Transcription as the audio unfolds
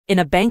In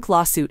a bank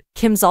lawsuit,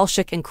 Kim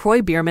Zolciak and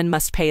Kroy Biermann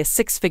must pay a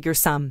six-figure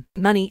sum.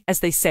 Money, as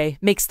they say,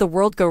 makes the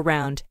world go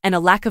round, and a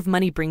lack of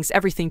money brings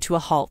everything to a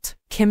halt.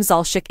 Kim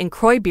Zolciak and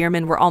Kroy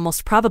Biermann were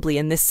almost probably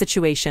in this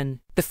situation.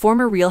 The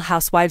former Real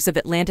Housewives of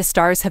Atlanta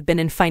stars have been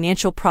in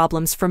financial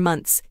problems for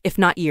months, if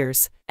not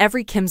years.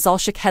 Every Kim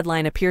Zolciak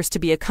headline appears to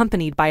be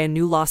accompanied by a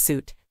new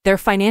lawsuit. Their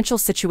financial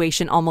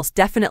situation almost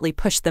definitely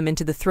pushed them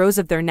into the throes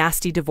of their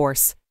nasty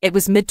divorce. It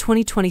was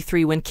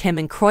mid-2023 when Kim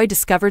and Kroy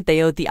discovered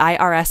they owed the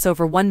IRS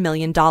over $1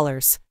 million.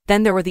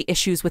 Then there were the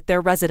issues with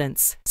their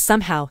residence.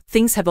 Somehow,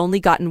 things have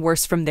only gotten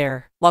worse from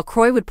there. While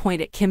Kroy would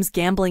point at Kim's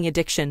gambling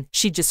addiction,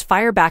 she'd just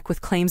fire back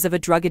with claims of a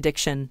drug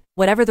addiction.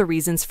 Whatever the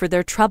reasons for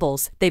their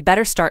troubles, they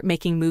better start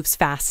making moves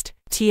fast.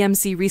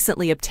 TMZ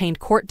recently obtained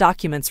court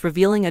documents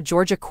revealing a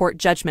Georgia court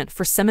judgment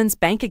for Simmons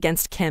Bank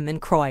against Kim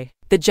and Kroy.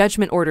 The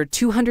judgment ordered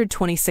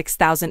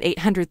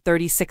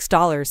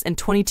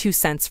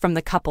 $226,836.22 from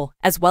the couple,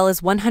 as well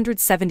as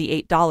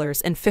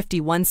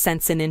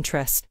 $178.51 in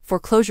interest,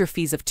 foreclosure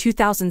fees of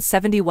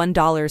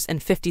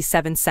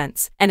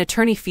 $2,071.57, and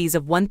attorney fees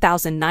of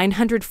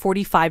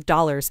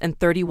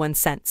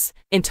 $1,945.31.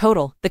 In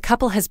total, the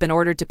couple has been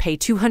ordered to pay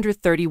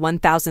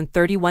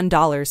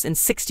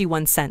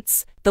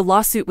 $231,031.61. The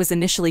lawsuit was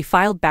initially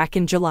filed back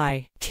in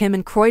July. Kim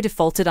and Kroy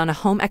defaulted on a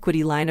home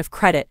equity line of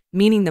credit,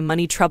 meaning the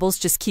money troubles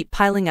just keep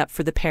piling up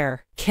for the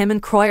pair. Kim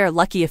and Kroy are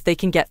lucky if they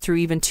can get through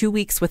even 2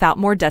 weeks without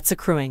more debts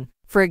accruing.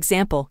 For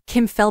example,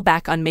 Kim fell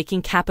back on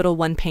making Capital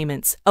One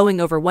payments, owing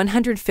over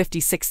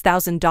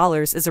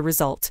 $156,000 as a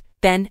result.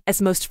 Then,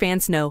 as most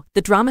fans know,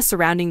 the drama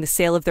surrounding the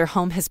sale of their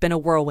home has been a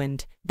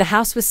whirlwind. The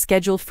house was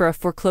scheduled for a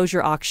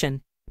foreclosure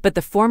auction, but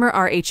the former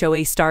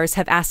RHOA stars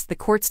have asked the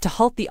courts to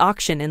halt the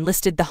auction and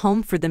listed the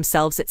home for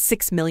themselves at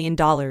 $6 million.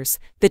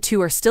 The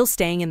two are still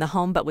staying in the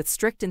home but with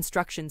strict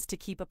instructions to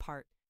keep apart.